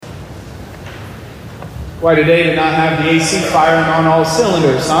Quite a day to not have the AC firing on all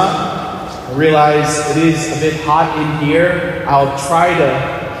cylinders, huh? I realize it is a bit hot in here. I'll try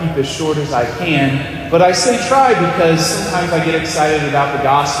to keep as short as I can. But I say try because sometimes I get excited about the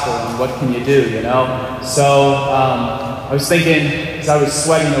gospel and what can you do, you know? So I was thinking, as I was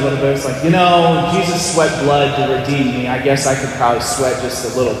sweating a little bit, it's like, Jesus sweat blood to redeem me. I guess I could probably sweat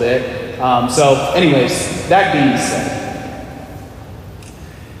just a little bit. So anyways, that being said.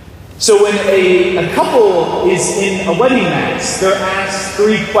 So when a couple is in a wedding mass, they're asked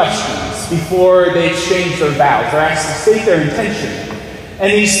 3 questions before they exchange their vows. They're asked to state their intention.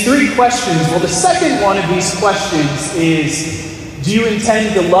 And these 3 questions, well, the second one of these questions is, do you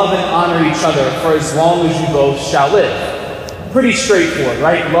intend to love and honor each other for as long as you both shall live? Pretty straightforward,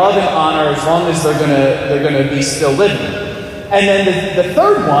 right? Love and honor as long as they're gonna be still living. And then the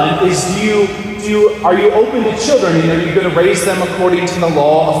third one is, are you open to children, and are you going to raise them according to the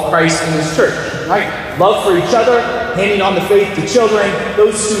law of Christ and His church? Right? Love for each other, handing on the faith to children,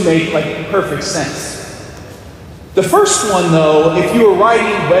 those 2 make perfect sense. The first one, though, if you were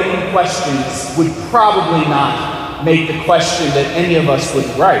writing wedding questions, would probably not make the question that any of us would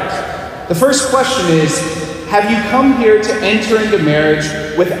write. The first question is, have you come here to enter into marriage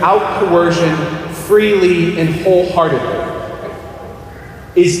without coercion, freely and wholeheartedly?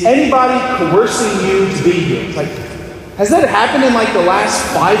 Is anybody coercing you to be here? It's like, has that happened in the last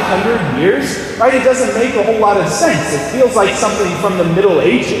 500 years? Right? It doesn't make a whole lot of sense. It feels like something from the Middle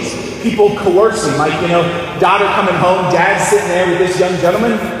Ages. People coercing, daughter coming home, dad sitting there with this young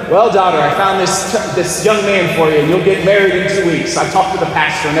gentleman. Well, daughter, I found this young man for you, and you'll get married in 2 weeks. I talked to the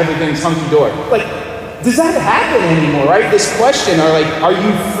pastor, and everything's hunky-dory. Does that happen anymore, right? This question, are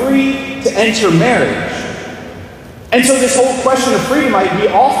you free to enter marriage? And so this whole question of freedom, we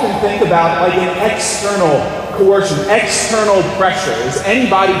often think about an external coercion, external pressure. Is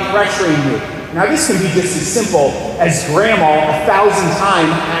anybody pressuring you? Now this can be just as simple as grandma 1,000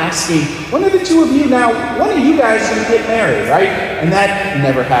 times asking, when are the 2 of you now, when are you guys going to get married, right? And that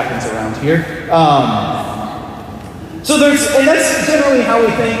never happens around here. And that's generally how we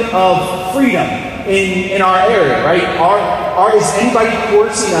think of freedom in our area, right? Is anybody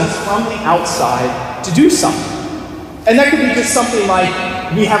coercing us from the outside to do something? And that could be just something like,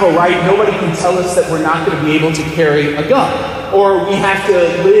 we have a right, nobody can tell us that we're not going to be able to carry a gun. Or we have to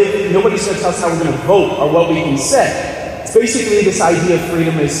live, nobody's going to tell us how we're going to vote or what we can say. It's basically this idea of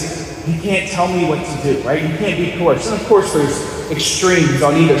freedom is, you can't tell me what to do, right? You can't be coerced. And of course there's extremes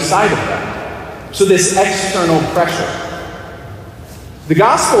on either side of that. So this external pressure. The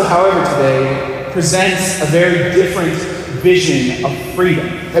gospel, however, today presents a very different vision of freedom.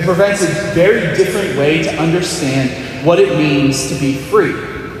 It presents a very different way to understand what it means to be free.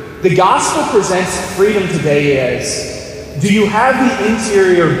 The gospel presents freedom today as, do you have the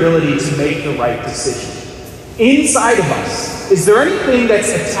interior ability to make the right decision? Inside of us, is there anything that's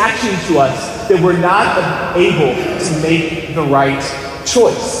attaching to us that we're not able to make the right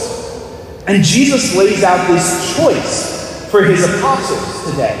choice? And Jesus lays out this choice for His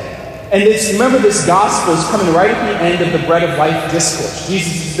apostles today. And remember, this gospel is coming right at the end of the bread of life discourse.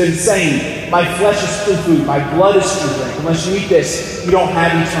 Jesus has been saying, my flesh is true food, my blood is true drink. Unless you eat this, you don't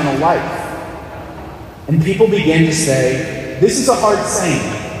have eternal life. And people begin to say, this is a hard saying.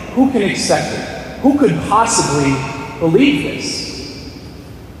 Who can accept it? Who could possibly believe this?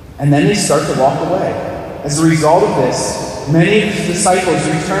 And then they start to walk away. As a result of this, many of His disciples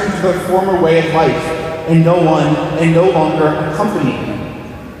return to their former way of life, and no longer accompany Him.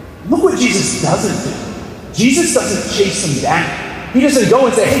 Look what Jesus doesn't do. Jesus doesn't chase them down. He doesn't go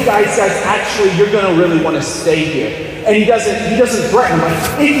and say, hey guys, actually you're going to really want to stay here. And he doesn't threaten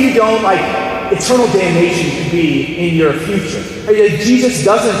them. If you don't, eternal damnation could be in your future. Jesus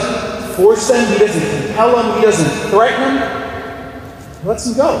doesn't force them. He doesn't compel them. He doesn't threaten them. He lets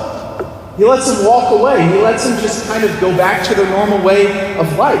them go. He lets them walk away. He lets them just kind of go back to their normal way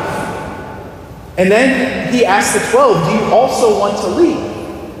of life. And then He asks the 12, do you also want to leave?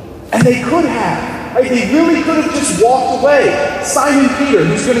 And they could have. Right? They really could have just walked away. Simon Peter,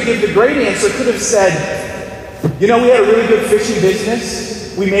 who's going to give the great answer, could have said, we had a really good fishing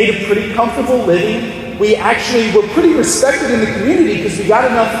business. We made a pretty comfortable living. We actually were pretty respected in the community because we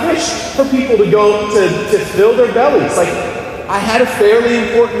got enough fish for people to go to fill their bellies. I had a fairly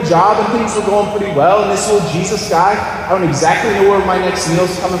important job and things were going pretty well. And this little Jesus guy, I don't exactly know where my next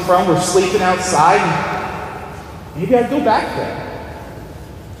meal's coming from. We're sleeping outside. And maybe I'd go back there.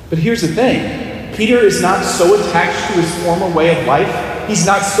 But here's the thing. Peter is not so attached to his former way of life. He's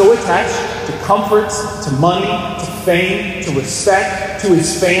not so attached to comforts, to money, to fame, to respect, to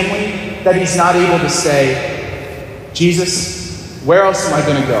his family, that he's not able to say, Jesus, where else am I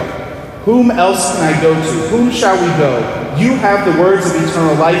going to go? Whom else can I go to? Whom shall we go? You have the words of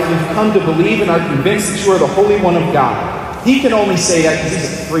eternal life. We've come to believe and are convinced that you are the Holy One of God. He can only say that because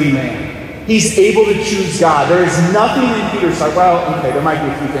he's a free man. He's able to choose God. There is nothing in Peter's heart. Well, okay, there might be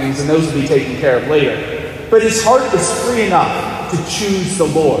a few things, and those will be taken care of later. But his heart is free enough to choose the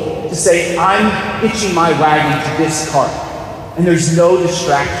Lord, to say, I'm hitching my wagon to this cart. And there's no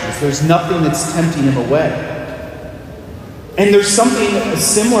distractions. There's nothing that's tempting him away. And there's a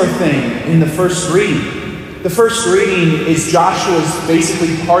similar thing in the first reading. The first reading is Joshua's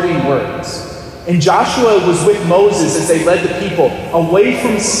basically parting words. And Joshua was with Moses as they led the people away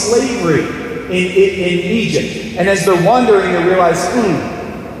from slavery in Egypt. And as they're wandering, they realize,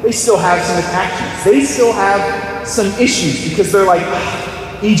 they still have some attachments. They still have some issues because they're like,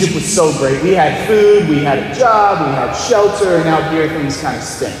 Egypt was so great. We had food, we had a job, we had shelter, and out here things kind of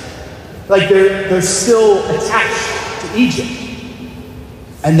stink. Like they're still attached to Egypt.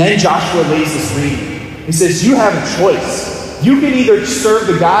 And then Joshua lays this reading. He says, you have a choice. You can either serve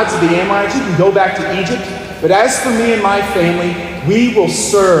the gods of the Amorites, you can go back to Egypt, but as for me and my family, we will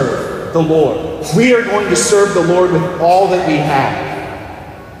serve the Lord. We are going to serve the Lord with all that we have.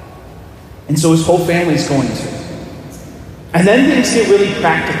 And so his whole family is going to. And then things get really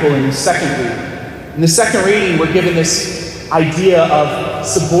practical in the second reading. In the second reading, we're given this idea of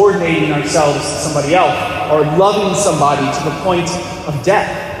subordinating ourselves to somebody else or loving somebody to the point of death.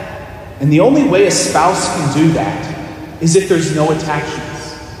 And the only way a spouse can do that is if there's no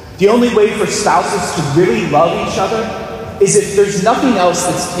attachments. The only way for spouses to really love each other is if there's nothing else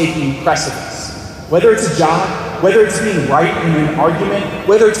that's taking precedence. Whether it's a job, whether it's being right in an argument,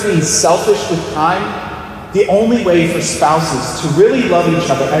 whether it's being selfish with time, the only way for spouses to really love each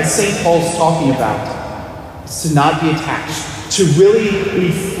other, as St. Paul's talking about, is to not be attached, to really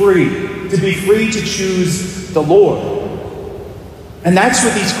be free, to choose the Lord. And that's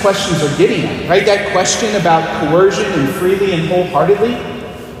what these questions are getting at, right? That question about coercion and freely and wholeheartedly.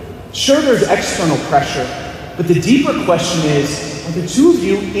 Sure, there's external pressure, but the deeper question is, are the two of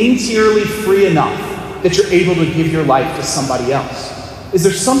you interiorly free enough that you're able to give your life to somebody else? Is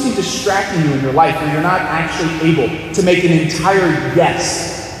there something distracting you in your life where you're not actually able to make an entire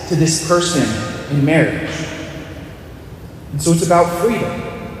yes to this person in marriage? And so it's about freedom.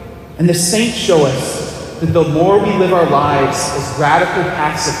 And the saints show us that the more we live our lives as radical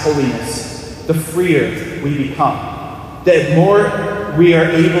paths of holiness, the freer we become. The more we are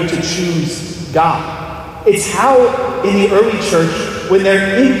able to choose God. It's how in the early church, when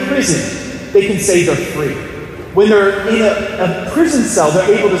they're in prison, they can say they're free. When they're in a prison cell,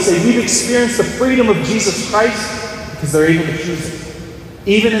 they're able to say, we've experienced the freedom of Jesus Christ because they're able to choose it.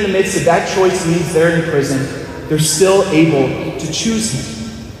 Even in the midst of that choice means they're in prison, they're still able to choose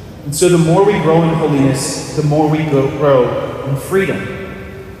Him. And so the more we grow in holiness, the more we grow in freedom.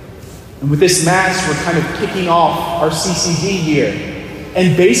 And with this Mass, we're kind of kicking off our CCD year.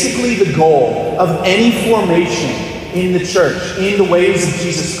 And basically the goal of any formation in the church, in the ways of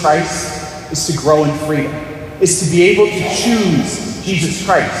Jesus Christ, is to grow in freedom. Is to be able to choose Jesus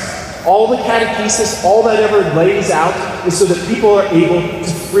Christ. All the catechesis, all that ever lays out is so that people are able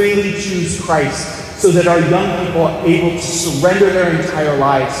to freely choose Christ, so that our young people are able to surrender their entire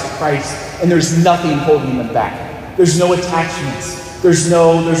lives to Christ, and there's nothing holding them back. There's no attachments. There's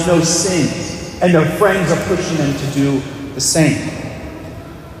no sins, and their friends are pushing them to do the same.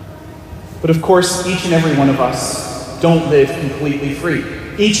 But of course, each and every one of us don't live completely free.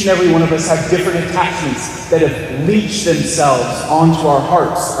 Each and every one of us have different attachments that have leached themselves onto our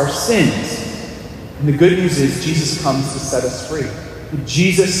hearts, our sins. And the good news is Jesus comes to set us free.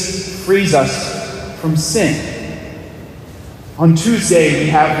 Jesus frees us from sin. On Tuesday, we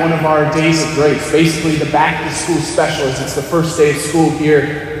have one of our days of grace, basically the back to school special, as it's the first day of school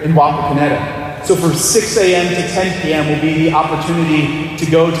here in Wapakoneta. So from 6 a.m. to 10 p.m. will be the opportunity to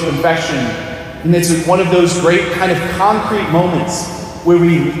go to confession. And it's one of those great kind of concrete moments where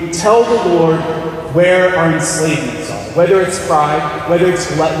we tell the Lord where our enslavements are. Whether it's pride, whether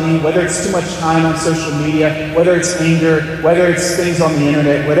it's gluttony, whether it's too much time on social media, whether it's anger, whether it's things on the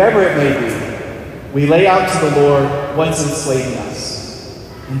internet, whatever it may be, we lay out to the Lord what's enslaving us.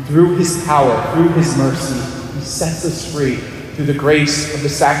 And through His power, through His mercy, He sets us free through the grace of the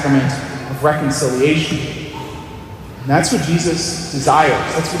sacrament of reconciliation. And that's what Jesus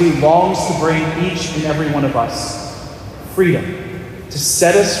desires. That's what He longs to bring each and every one of us. Freedom. To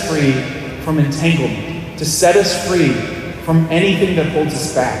set us free from entanglement, to set us free from anything that holds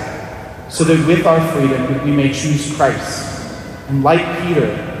us back, so that with our freedom we may choose Christ. And like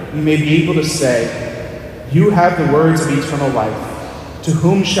Peter, we may be able to say, you have the words of eternal life. To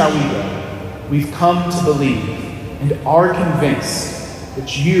whom shall we go? We've come to believe and are convinced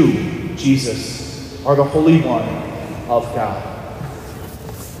that you, Jesus, are the Holy One of God.